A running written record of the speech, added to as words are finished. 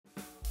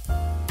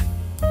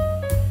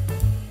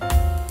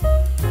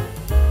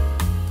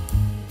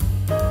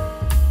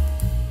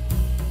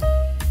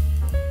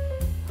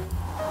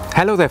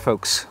Hello there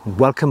folks,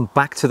 welcome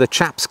back to the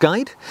Chap's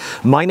Guide.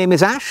 My name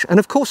is Ash and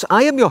of course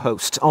I am your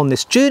host on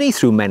this journey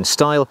through men's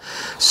style,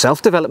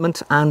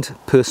 self-development and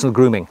personal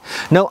grooming.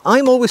 Now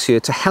I'm always here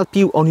to help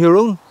you on your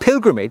own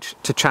pilgrimage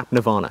to Chap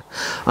Nirvana,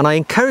 and I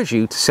encourage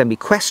you to send me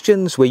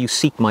questions where you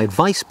seek my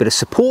advice, bit of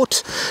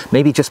support,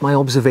 maybe just my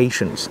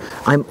observations.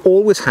 I'm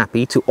always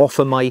happy to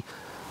offer my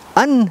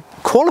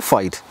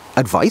unqualified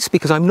advice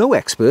because I'm no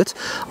expert.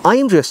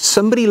 I'm just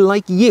somebody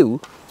like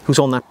you who's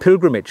on that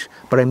pilgrimage,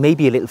 but I may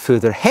be a little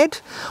further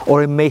ahead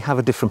or I may have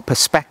a different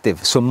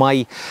perspective, so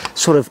my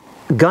sort of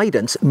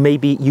guidance may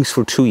be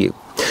useful to you.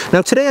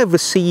 Now today I've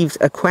received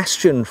a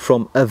question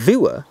from a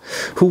viewer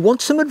who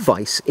wants some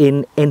advice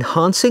in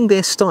enhancing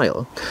their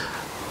style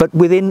but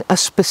within a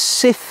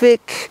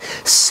specific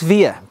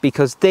sphere,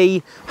 because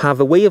they have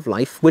a way of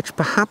life which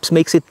perhaps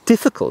makes it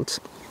difficult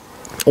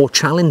or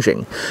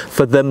challenging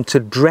for them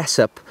to dress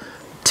up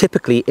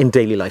typically in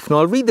daily life. Now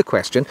I'll read the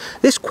question.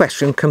 This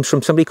question comes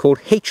from somebody called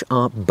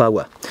H.R.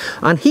 Bauer,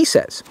 and he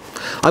says,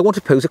 I want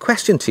to pose a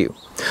question to you.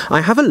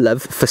 I have a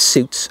love for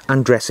suits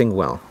and dressing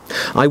well.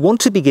 I want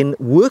to begin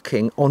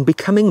working on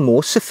becoming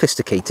more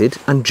sophisticated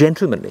and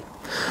gentlemanly.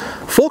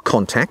 For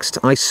context,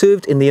 I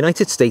served in the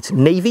United States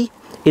Navy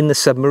in the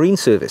submarine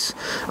service,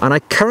 and I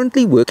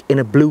currently work in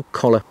a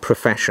blue-collar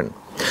profession.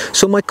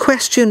 So my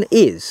question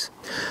is,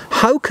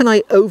 how can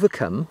I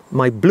overcome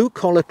my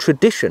blue-collar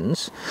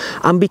traditions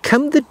and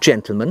become the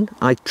gentleman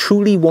I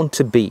truly want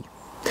to be?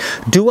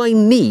 Do I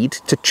need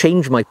to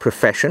change my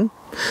profession?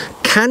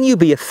 Can you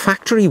be a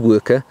factory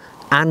worker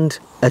and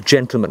a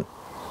gentleman?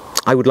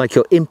 I would like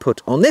your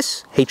input on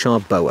this, H.R.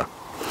 Bauer.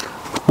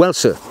 Well,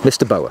 sir,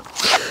 Mr. Bauer,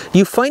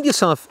 you find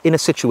yourself in a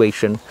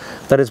situation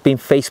that has been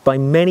faced by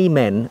many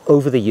men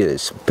over the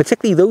years,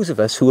 particularly those of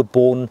us who were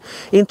born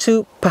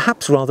into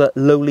perhaps rather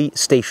lowly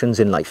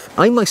stations in life.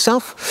 I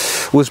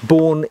myself was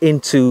born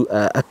into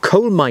a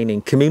coal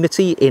mining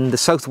community in the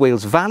South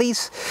Wales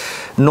valleys,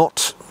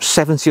 not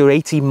 70 or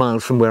 80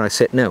 miles from where I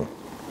sit now.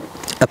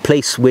 A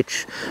place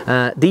which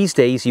these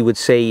days you would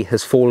say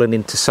has fallen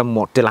into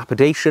somewhat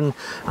dilapidation,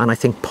 and I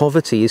think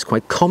poverty is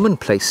quite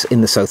commonplace in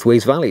the South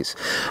Wales valleys.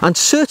 And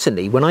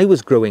certainly when I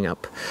was growing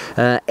up,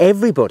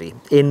 everybody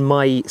in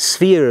my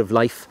sphere of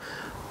life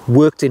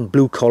worked in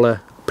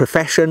blue-collar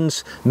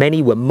professions.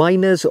 Many were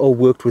miners or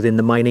worked within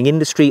the mining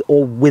industry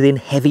or within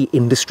heavy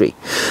industry.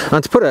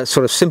 And to put a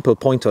sort of simple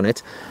point on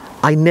it,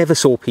 I never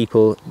saw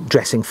people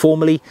dressing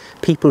formally.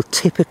 People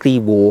typically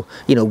wore,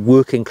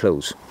 working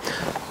clothes.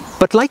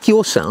 But like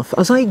yourself,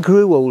 as I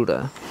grew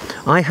older,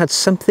 I had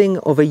something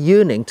of a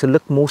yearning to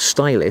look more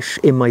stylish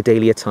in my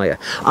daily attire.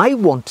 I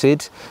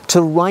wanted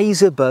to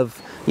rise above,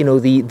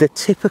 the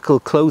typical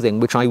clothing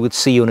which I would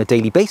see on a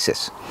daily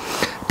basis.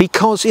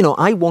 Because,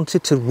 I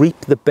wanted to reap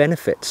the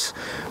benefits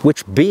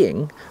which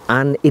being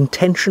an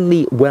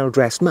intentionally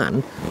well-dressed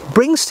man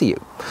brings to you.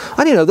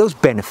 And, those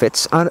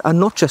benefits are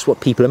not just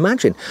what people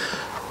imagine.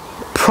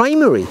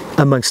 Primary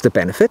amongst the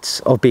benefits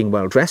of being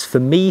well dressed for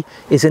me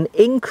is an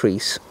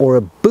increase or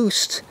a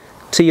boost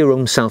to your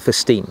own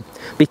self-esteem,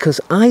 because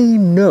I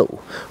know,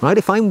 right,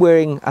 if I'm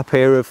wearing a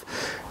pair of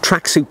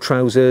tracksuit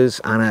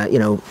trousers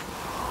and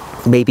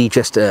maybe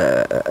just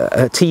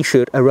a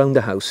t-shirt around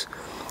the house,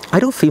 I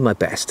don't feel my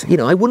best.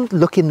 I wouldn't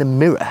look in the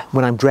mirror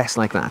when I'm dressed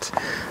like that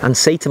and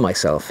say to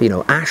myself,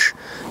 Ash,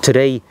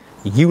 today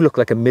you look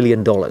like $1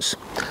 million.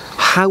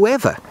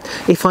 However,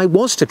 if I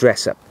was to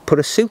dress up, put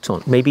a suit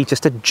on, maybe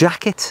just a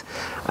jacket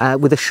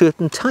with a shirt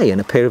and tie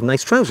and a pair of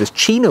nice trousers,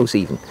 chinos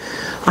even,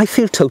 I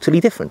feel totally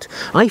different.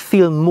 I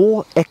feel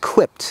more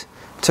equipped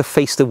to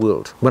face the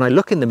world. When I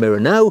look in the mirror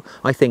now,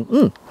 I think,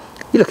 you're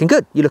looking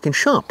good, you're looking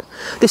sharp.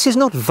 This is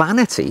not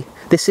vanity,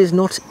 this is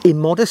not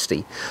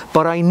immodesty,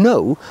 but I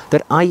know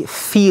that I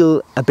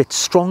feel a bit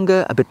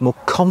stronger, a bit more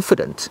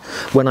confident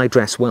when I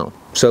dress well.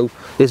 So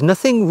there's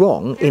nothing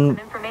wrong in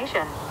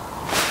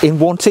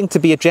wanting to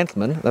be a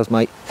gentleman. That was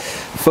my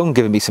phone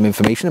giving me some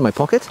information in my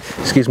pocket,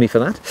 excuse me for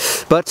that.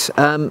 But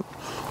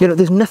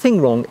there's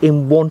nothing wrong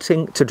in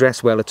wanting to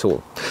dress well at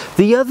all.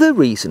 The other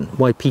reason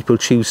why people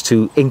choose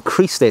to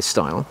increase their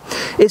style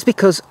is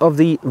because of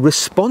the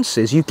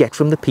responses you get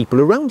from the people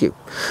around you.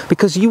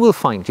 Because you will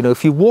find,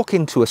 if you walk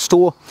into a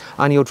store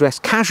and you're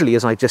dressed casually,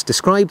 as I just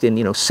described,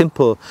 in,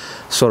 simple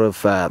sort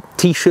of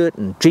t-shirt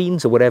and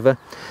jeans or whatever,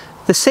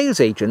 the sales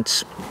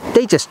agents,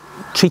 they just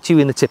treat you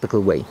in the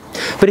typical way.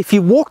 But if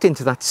you walked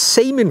into that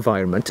same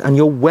environment and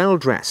you're well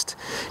dressed,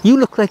 you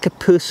look like a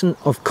person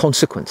of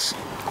consequence.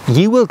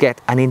 You will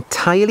get an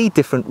entirely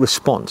different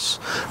response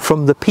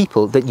from the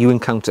people that you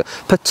encounter,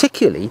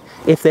 particularly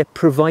if they're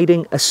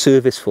providing a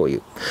service for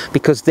you,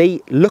 because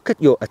they look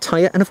at your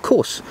attire, and of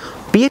course,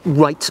 be it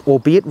right or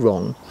be it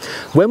wrong,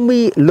 when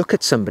we look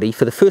at somebody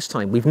for the first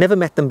time, we've never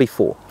met them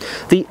before,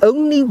 the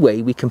only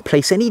way we can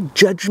place any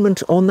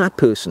judgment on that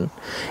person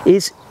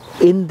is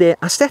in their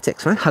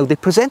aesthetics, right? How they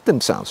present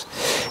themselves.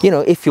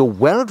 If you're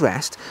well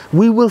dressed,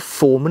 we will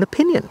form an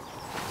opinion.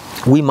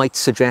 we might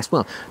suggest,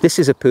 well, this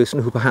is a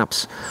person who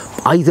perhaps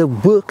either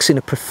works in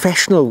a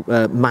professional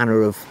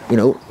manner of,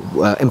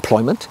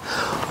 employment,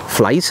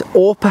 flies,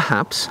 or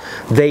perhaps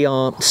they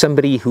are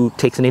somebody who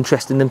takes an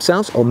interest in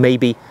themselves, or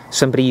maybe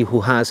somebody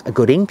who has a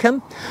good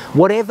income.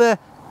 Whatever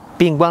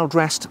being well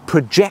dressed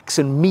projects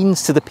and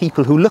means to the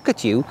people who look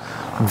at you,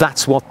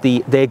 that's what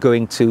they're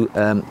going to,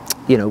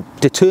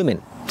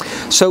 determine.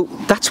 So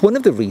that's one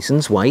of the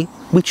reasons why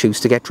we choose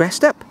to get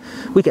dressed up.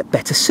 We get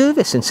better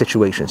service in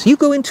situations. You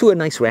go into a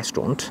nice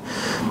restaurant,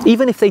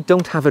 even if they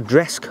don't have a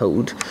dress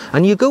code,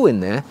 and you go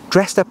in there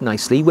dressed up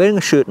nicely, wearing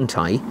a shirt and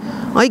tie,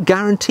 I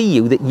guarantee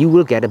you that you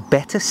will get a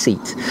better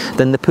seat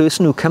than the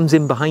person who comes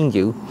in behind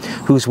you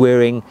who's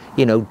wearing,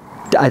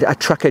 a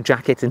trucker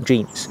jacket and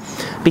jeans,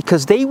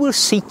 because they will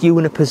seat you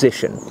in a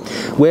position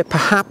where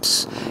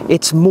perhaps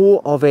it's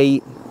more of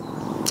a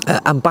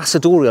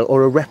ambassadorial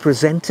or a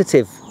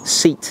representative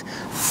seat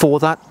for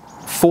that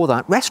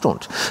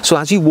restaurant. So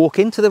as you walk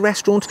into the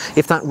restaurant,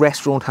 if that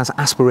restaurant has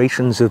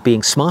aspirations of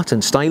being smart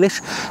and stylish,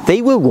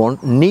 they will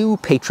want new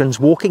patrons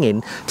walking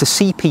in to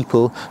see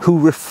people who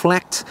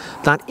reflect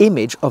that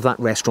image of that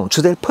restaurant.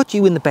 So they'll put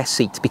you in the best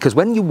seat, because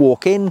when you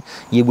walk in,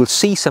 you will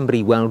see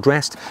somebody well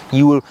dressed.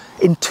 You will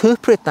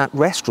interpret that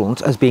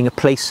restaurant as being a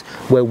place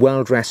where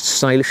well dressed,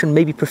 stylish and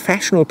maybe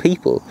professional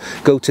people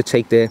go to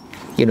take their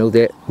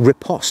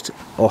riposte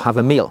or have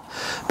a meal.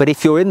 But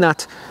if you're in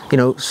that,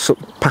 so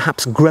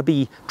perhaps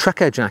grubby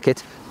trucker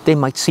jacket, they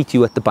might seat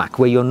you at the back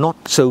where you're not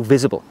so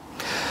visible.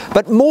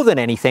 But more than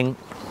anything,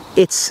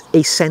 it's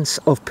a sense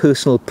of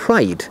personal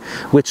pride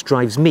which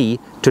drives me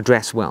to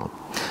dress well.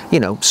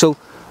 So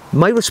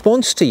my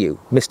response to you,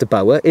 Mr.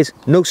 Bauer, is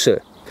no,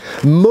 sir.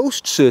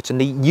 Most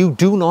certainly, you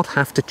do not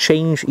have to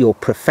change your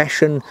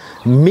profession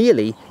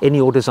merely in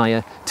your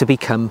desire to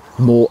become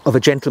more of a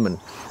gentleman,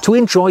 to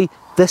enjoy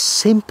the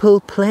simple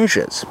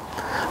pleasures.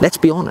 Let's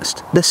be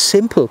honest, the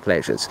simple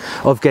pleasures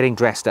of getting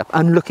dressed up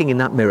and looking in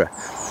that mirror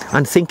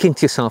and thinking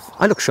to yourself,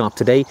 I look sharp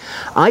today.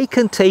 I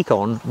can take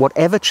on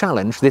whatever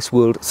challenge this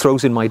world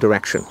throws in my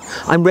direction.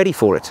 I'm ready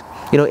for it.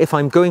 If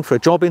I'm going for a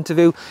job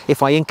interview,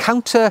 if I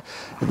encounter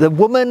the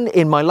woman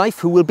in my life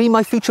who will be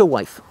my future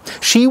wife,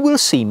 she will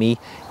see me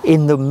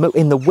in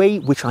the way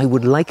which I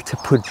would like to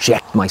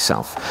project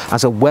myself,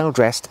 as a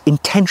well-dressed,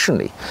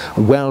 intentionally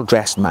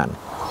well-dressed man.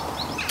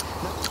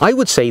 I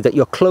would say that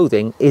your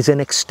clothing is an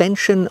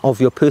extension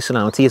of your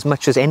personality as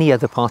much as any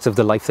other part of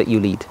the life that you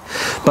lead.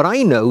 But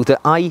I know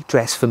that I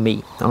dress for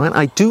me. All right?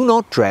 I do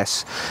not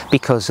dress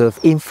because of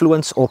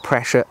influence or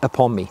pressure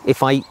upon me.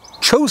 If I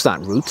chose that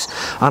route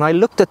and I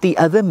looked at the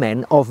other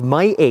men of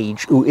my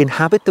age who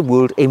inhabit the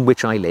world in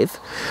which I live,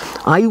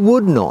 I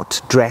would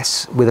not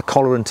dress with a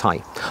collar and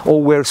tie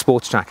or wear a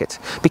sports jacket,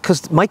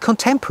 because my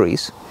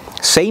contemporaries,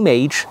 same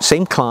age,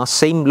 same class,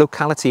 same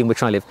locality in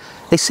which I live,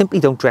 they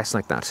simply don't dress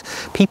like that.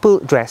 People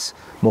dress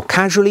more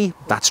casually,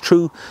 that's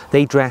true.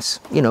 They dress,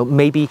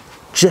 maybe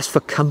just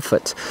for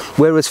comfort.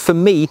 Whereas for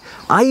me,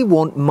 I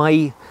want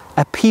my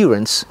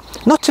appearance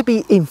not to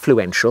be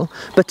influential,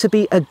 but to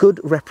be a good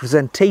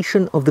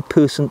representation of the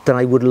person that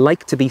I would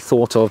like to be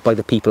thought of by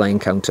the people I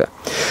encounter.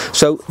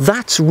 So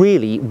that's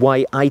really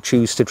why I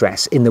choose to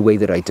dress in the way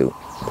that I do.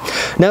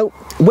 Now,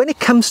 when it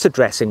comes to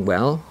dressing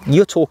well,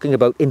 you're talking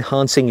about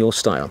enhancing your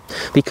style,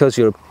 because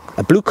you're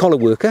a blue-collar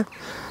worker.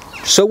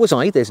 So was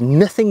I. There's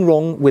nothing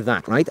wrong with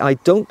that, right? I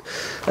don't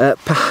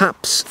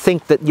perhaps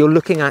think that you're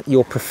looking at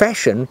your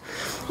profession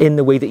in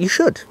the way that you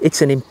should.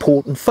 It's an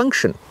important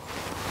function.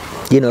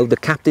 The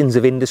captains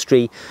of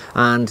industry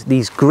and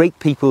these great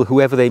people,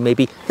 whoever they may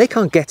be, they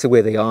can't get to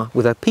where they are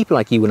without people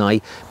like you and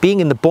I being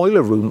in the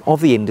boiler room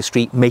of the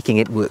industry making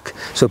it work.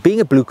 So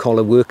being a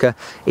blue-collar worker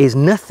is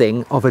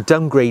nothing of a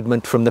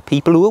downgradement from the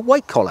people who are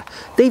white-collar.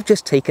 They've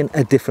just taken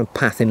a different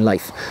path in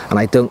life, and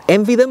I don't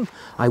envy them.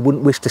 I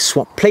wouldn't wish to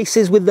swap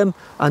places with them,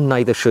 and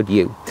neither should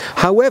you.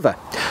 However,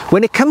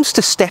 when it comes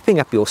to stepping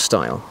up your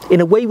style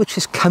in a way which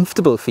is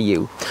comfortable for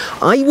you,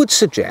 I would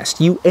suggest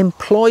you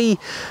employ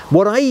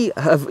what I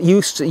have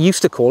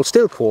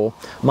still call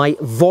my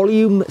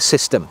volume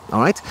system.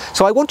 All right,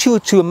 so I want you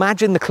to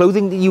imagine the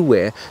clothing that you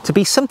wear to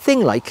be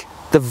something like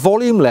the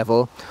volume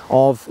level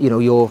of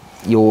your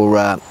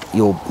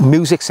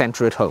music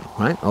center at home,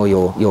 right? Or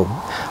your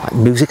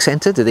music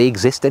center, do they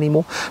exist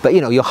anymore? But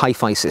your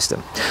hi-fi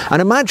system.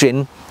 And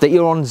imagine that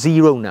you're on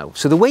 0 now.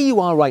 So the way you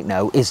are right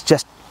now is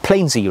just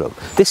plain 0.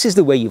 This is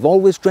the way you've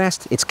always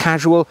dressed. It's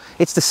casual.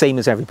 It's the same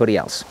as everybody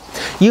else.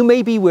 You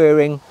may be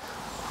wearing,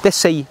 let's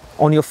say,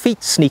 on your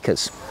feet,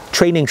 sneakers,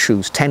 training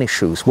shoes, tennis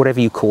shoes, whatever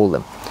you call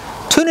them.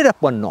 Turn it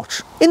up 1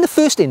 notch. In the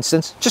first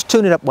instance, just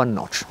turn it up 1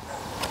 notch.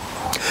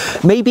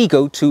 Maybe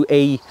go to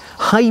a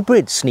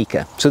hybrid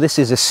sneaker. So this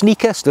is a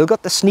sneaker, still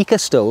got the sneaker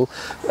sole,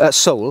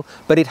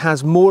 but it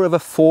has more of a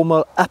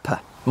formal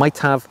upper. Might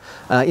have,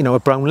 a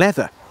brown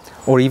leather,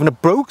 or even a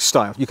brogue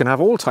style. You can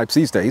have all types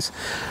these days.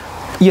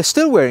 You're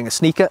still wearing a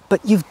sneaker, but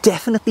you've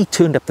definitely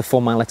turned up the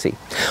formality.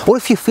 Or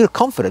if you feel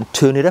confident,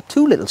 turn it up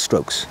 2 little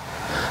strokes.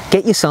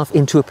 Get yourself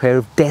into a pair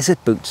of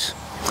desert boots.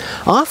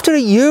 After a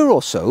year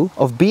or so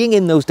of being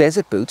in those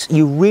desert boots,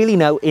 you really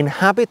now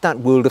inhabit that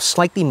world of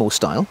slightly more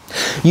style.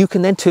 You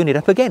can then turn it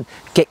up again.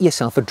 Get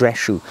yourself a dress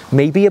shoe,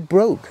 maybe a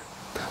brogue,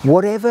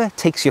 whatever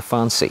takes your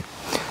fancy.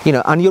 You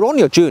know, and you're on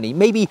your journey.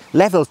 Maybe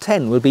level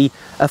 10 will be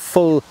a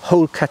full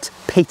hole cut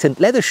patent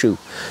leather shoe.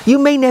 You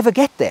may never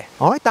get there,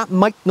 all right? That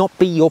might not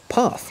be your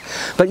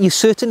path, but you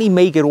certainly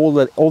may get all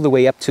the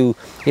way up to,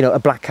 you know, a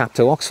black cap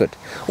to Oxford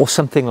or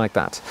something like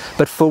that.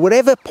 But for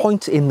whatever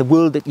point in the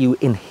world that you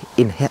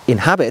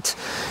inhabit,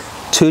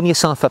 turn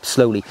yourself up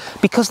slowly,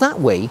 because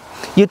that way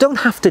you don't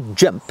have to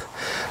jump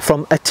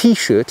from a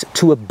t-shirt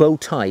to a bow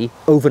tie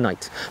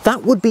overnight.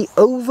 That would be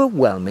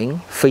overwhelming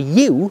for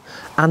you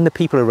and the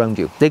people around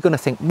you. They're going to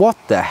think, what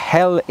the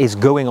hell is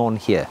going on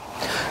here?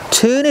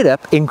 Turn it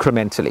up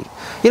incrementally.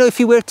 You know, if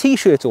you wear a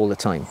t-shirt all the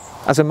time,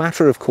 as a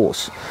matter of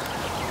course,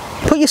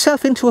 put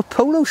yourself into a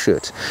polo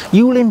shirt.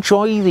 You will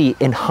enjoy the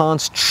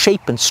enhanced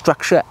shape and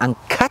structure and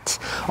cut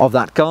of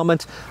that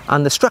garment,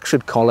 and the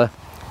structured collar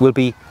will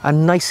be a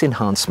nice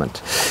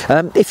enhancement.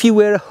 If you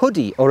wear a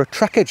hoodie or a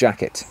trucker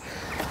jacket,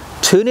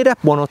 turn it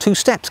up 1 or 2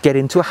 steps, get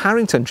into a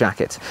Harrington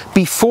jacket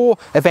before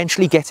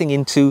eventually getting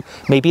into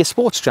maybe a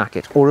sports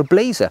jacket or a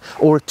blazer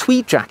or a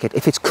tweed jacket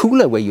if it's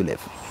cooler where you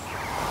live.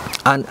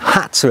 And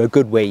hats are a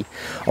good way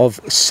of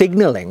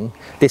signalling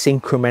this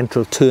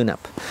incremental turn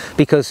up,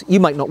 because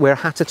you might not wear a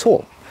hat at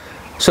all.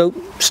 So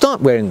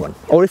start wearing one.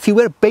 Or if you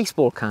wear a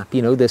baseball cap,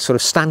 you know, the sort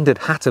of standard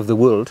hat of the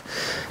world,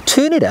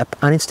 turn it up,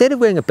 and instead of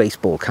wearing a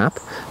baseball cap,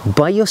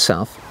 buy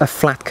yourself a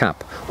flat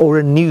cap or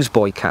a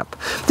newsboy cap.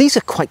 These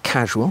are quite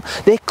casual,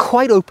 they're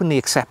quite openly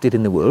accepted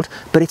in the world,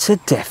 but it's a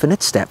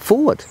definite step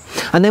forward.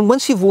 And then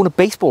once you've worn a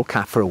baseball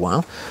cap for a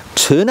while,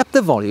 turn up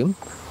the volume,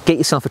 get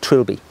yourself a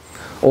trilby,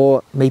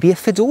 or maybe a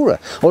fedora,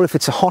 or if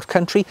it's a hot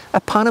country,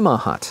 a Panama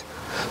hat.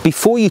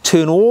 Before you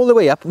turn all the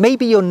way up,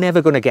 maybe you're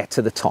never going to get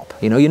to the top,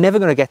 you know, you're never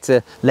going to get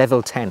to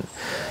level 10.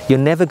 You're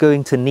never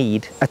going to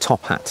need a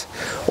top hat,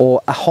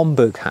 or a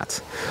Homburg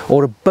hat,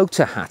 or a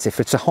boater hat if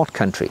it's a hot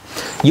country.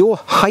 Your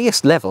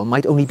highest level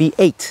might only be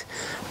 8,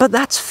 but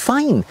that's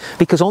fine,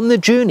 because on the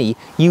journey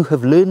you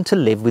have learned to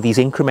live with these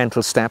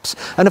incremental steps,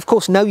 and of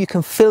course now you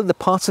can fill the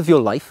parts of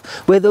your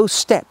life where those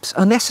steps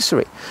are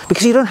necessary,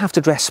 because you don't have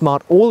to dress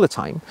smart all the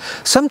time.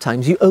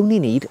 Sometimes you only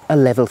need a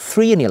level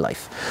 3 in your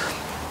life.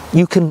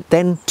 You can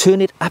then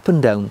turn it up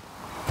and down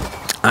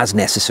as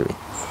necessary.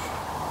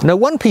 Now,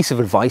 one piece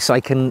of advice I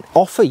can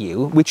offer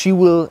you, which you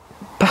will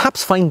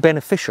perhaps find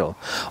beneficial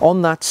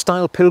on that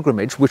style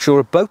pilgrimage which you're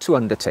about to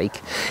undertake,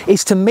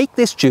 is to make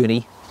this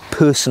journey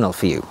personal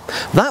for you.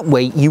 That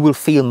way you will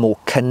feel more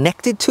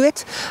connected to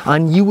it,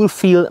 and you will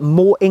feel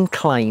more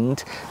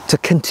inclined to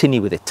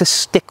continue with it, to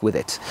stick with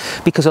it.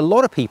 Because a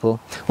lot of people,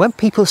 when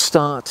people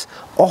start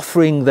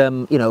offering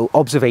them, you know,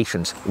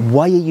 observations,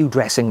 why are you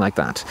dressing like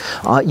that?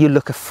 You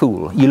look a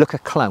fool, you look a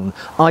clown.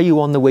 Are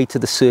you on the way to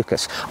the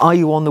circus? Are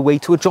you on the way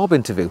to a job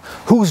interview?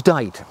 Who's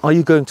died? Are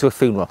you going to a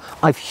funeral?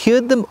 I've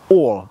heard them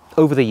all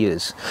over the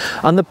years.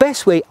 And the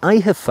best way I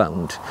have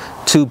found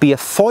to be a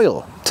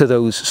foil to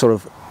those sort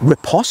of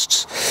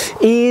riposts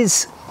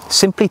is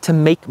simply to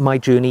make my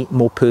journey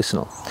more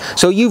personal.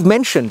 So you've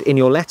mentioned in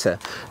your letter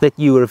that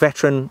you were a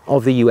veteran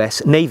of the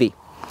US Navy.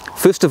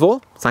 First of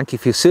all, thank you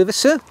for your service,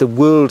 sir. The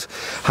world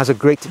has a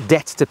great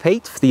debt to pay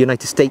for the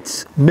United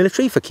States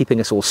military for keeping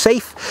us all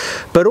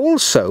safe. But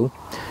also,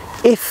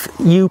 if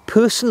you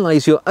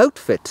personalize your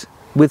outfit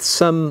with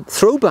some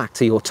throwback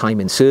to your time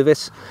in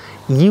service,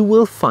 you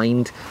will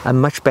find a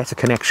much better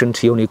connection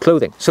to your new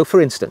clothing. So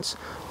for instance,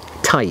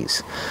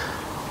 ties.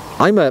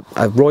 I'm a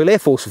Royal Air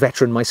Force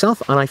veteran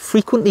myself, and I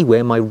frequently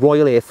wear my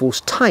Royal Air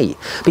Force tie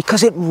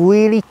because it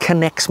really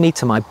connects me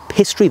to my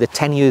history, the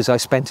 10 years I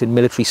spent in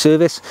military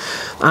service,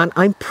 and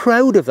I'm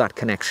proud of that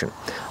connection.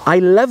 I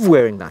love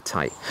wearing that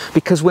tie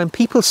because when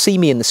people see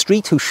me in the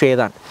street who share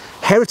that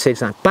heritage,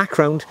 that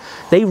background,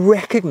 they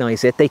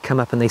recognize it, they come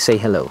up and they say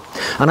hello.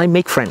 And I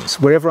make friends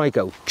wherever I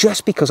go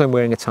just because I'm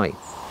wearing a tie.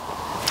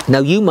 Now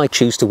you might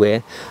choose to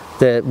wear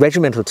the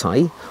regimental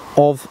tie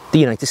of the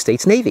United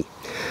States Navy.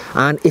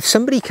 And if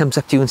somebody comes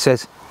up to you and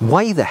says,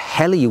 why the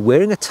hell are you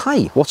wearing a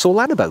tie? What's all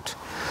that about?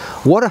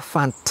 What a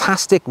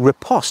fantastic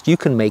riposte you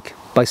can make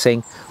by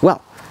saying,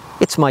 well,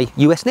 it's my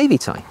US Navy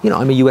tie. You know,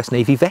 I'm a US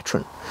Navy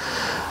veteran.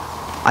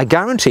 I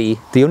guarantee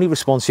the only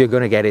response you're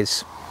going to get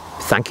is,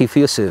 thank you for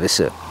your service,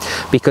 sir.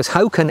 Because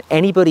how can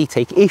anybody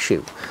take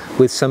issue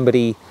with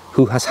somebody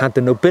who has had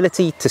the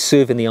nobility to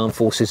serve in the armed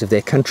forces of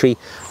their country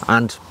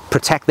and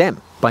protect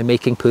them by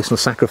making personal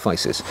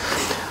sacrifices?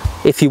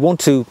 If you want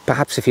to,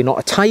 perhaps if you're not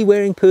a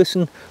tie-wearing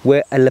person,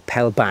 wear a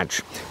lapel badge,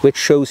 which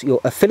shows your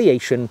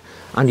affiliation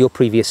and your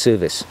previous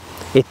service.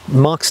 It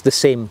marks the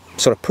same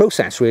sort of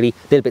process, really,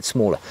 a little bit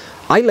smaller.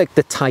 I like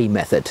the tie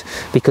method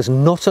because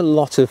not a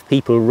lot of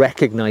people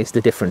recognize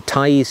the different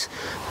ties,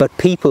 but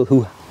people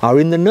who are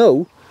in the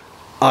know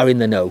are in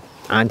the know.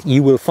 And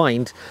you will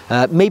find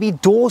maybe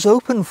doors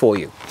open for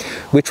you,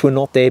 which were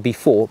not there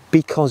before,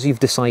 because you've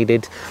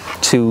decided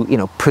to, you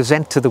know,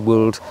 present to the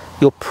world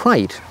your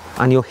pride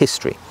and your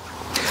history.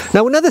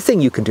 Now, another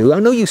thing you can do, I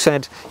know you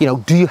said, you know,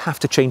 do you have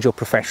to change your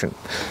profession?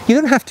 You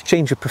don't have to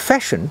change your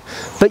profession,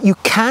 but you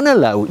can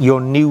allow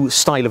your new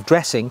style of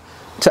dressing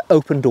to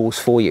open doors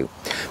for you.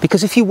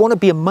 Because if you want to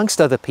be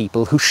amongst other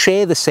people who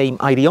share the same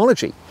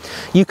ideology,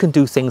 you can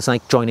do things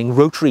like joining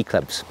Rotary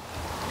clubs,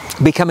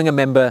 becoming a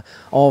member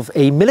of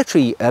a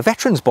military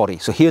veterans body.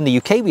 So here in the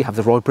UK we have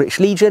the Royal British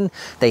Legion,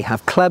 they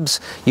have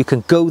clubs, you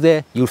can go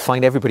there, you'll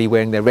find everybody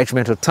wearing their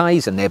regimental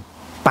ties and their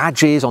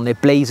badges on their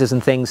blazers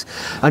and things,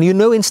 and you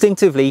know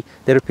instinctively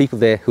there are people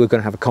there who are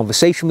going to have a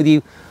conversation with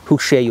you, who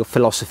share your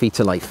philosophy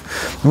to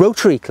life.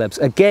 Rotary clubs,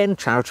 again,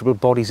 charitable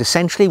bodies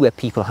essentially, where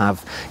people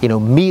have, you know,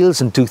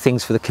 meals and do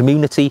things for the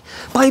community.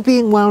 By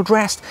being well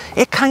dressed,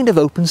 it kind of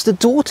opens the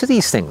door to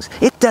these things.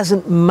 It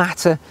doesn't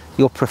matter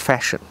your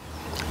profession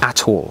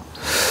at all.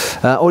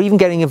 Or even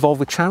getting involved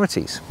with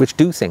charities which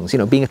do things, you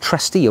know, being a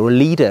trustee or a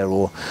leader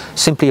or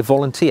simply a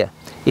volunteer.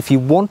 If you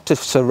want to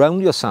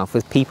surround yourself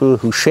with people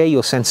who share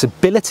your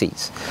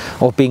sensibilities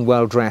of being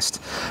well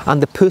dressed and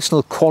the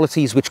personal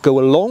qualities which go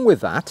along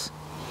with that,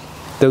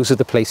 those are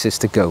the places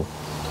to go.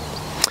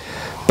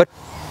 But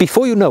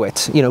before you know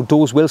it, you know,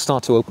 doors will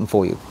start to open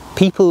for you.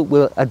 People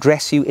will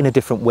address you in a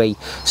different way.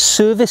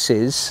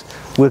 Services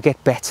will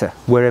get better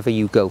wherever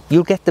you go.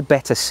 You'll get the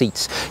better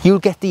seats. You'll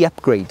get the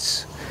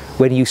upgrades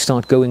when you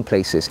start going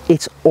places.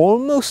 It's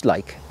almost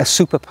like a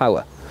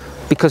superpower.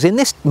 Because in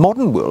this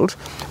modern world,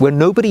 where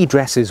nobody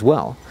dresses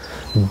well,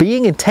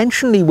 being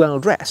intentionally well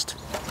dressed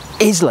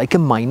is like a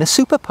minor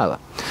superpower.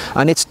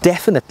 And it's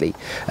definitely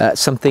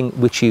something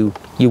which you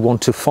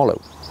want to follow.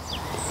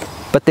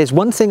 But there's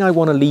one thing I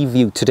want to leave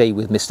you today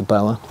with, Mr.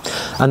 Bauer,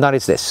 and that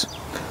is this.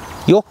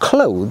 Your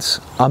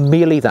clothes are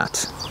merely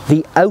that,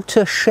 the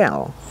outer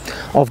shell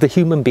of the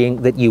human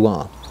being that you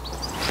are.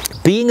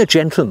 Being a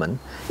gentleman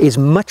is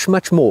much,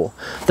 much more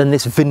than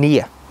this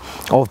veneer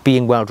of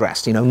being well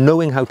dressed, you know,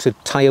 knowing how to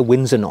tie a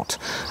Windsor knot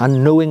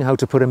and knowing how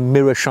to put a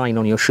mirror shine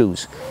on your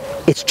shoes.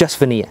 It's just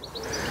veneer.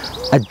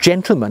 A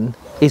gentleman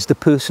is the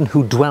person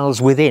who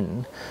dwells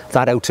within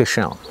that outer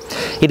shell.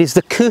 It is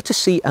the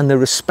courtesy and the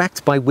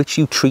respect by which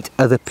you treat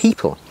other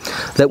people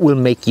that will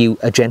make you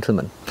a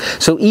gentleman.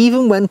 So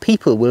even when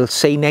people will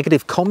say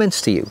negative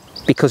comments to you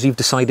because you've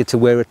decided to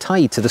wear a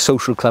tie to the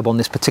social club on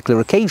this particular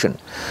occasion,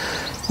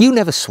 you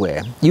never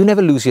swear, you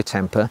never lose your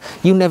temper,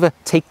 you never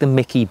take the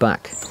mickey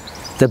back.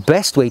 The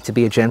best way to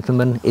be a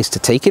gentleman is to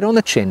take it on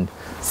the chin,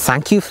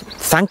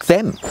 thank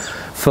them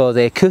for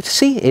their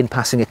courtesy in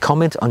passing a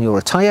comment on your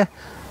attire,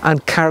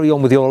 and carry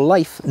on with your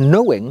life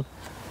knowing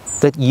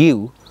that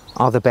you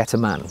are the better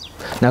man.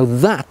 Now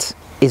that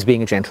is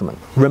being a gentleman.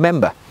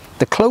 Remember,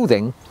 the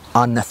clothing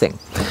are nothing.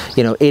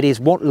 You know, it is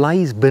what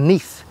lies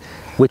beneath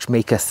which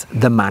maketh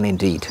the man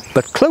indeed.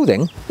 But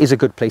clothing is a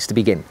good place to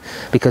begin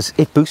because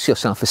it boosts your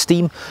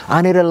self-esteem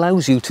and it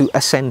allows you to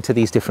ascend to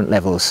these different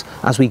levels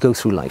as we go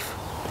through life.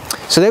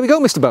 So there we go,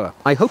 Mr. Bauer.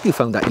 I hope you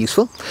found that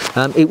useful.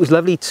 It was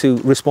lovely to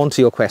respond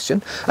to your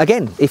question.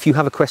 Again, if you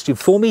have a question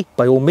for me,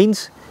 by all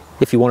means,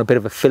 if you want a bit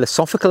of a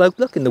philosophical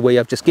outlook in the way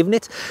I've just given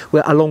it,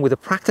 well, along with a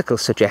practical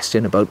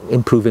suggestion about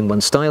improving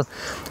one's style,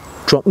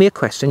 drop me a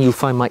question. You'll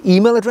find my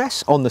email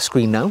address on the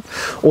screen now,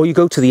 or you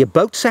go to the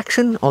About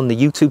section on the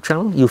YouTube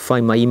channel, you'll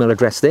find my email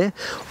address there,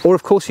 or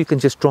of course you can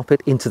just drop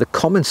it into the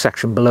comments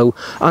section below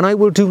and I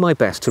will do my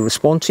best to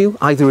respond to you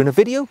either in a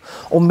video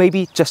or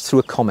maybe just through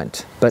a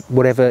comment, but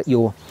whatever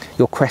your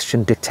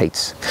question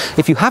dictates.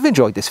 If you have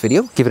enjoyed this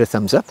video, give it a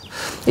thumbs up.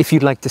 If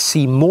you'd like to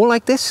see more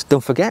like this,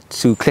 don't forget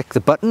to click the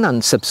button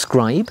and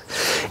subscribe.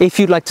 If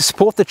you'd like to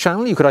support the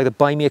channel, you could either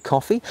buy me a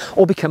coffee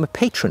or become a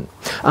patron.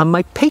 And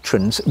my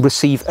patrons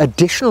receive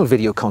additional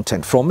video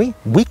content from me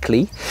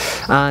weekly,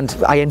 and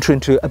I enter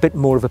into a bit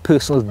more of a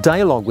personal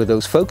dialogue with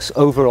those folks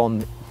over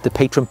on the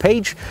patron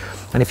page.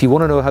 And if you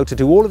want to know how to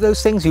do all of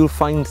those things, you'll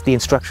find the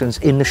instructions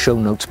in the show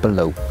notes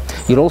below.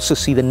 You'll also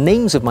see the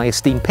names of my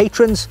esteemed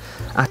patrons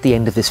at the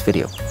end of this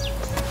video.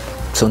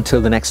 So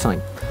until the next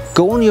time,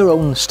 go on your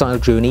own style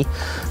journey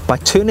by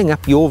turning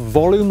up your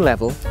volume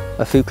level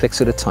a few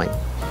clicks at a time.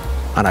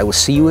 And I will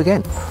see you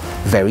again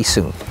very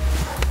soon.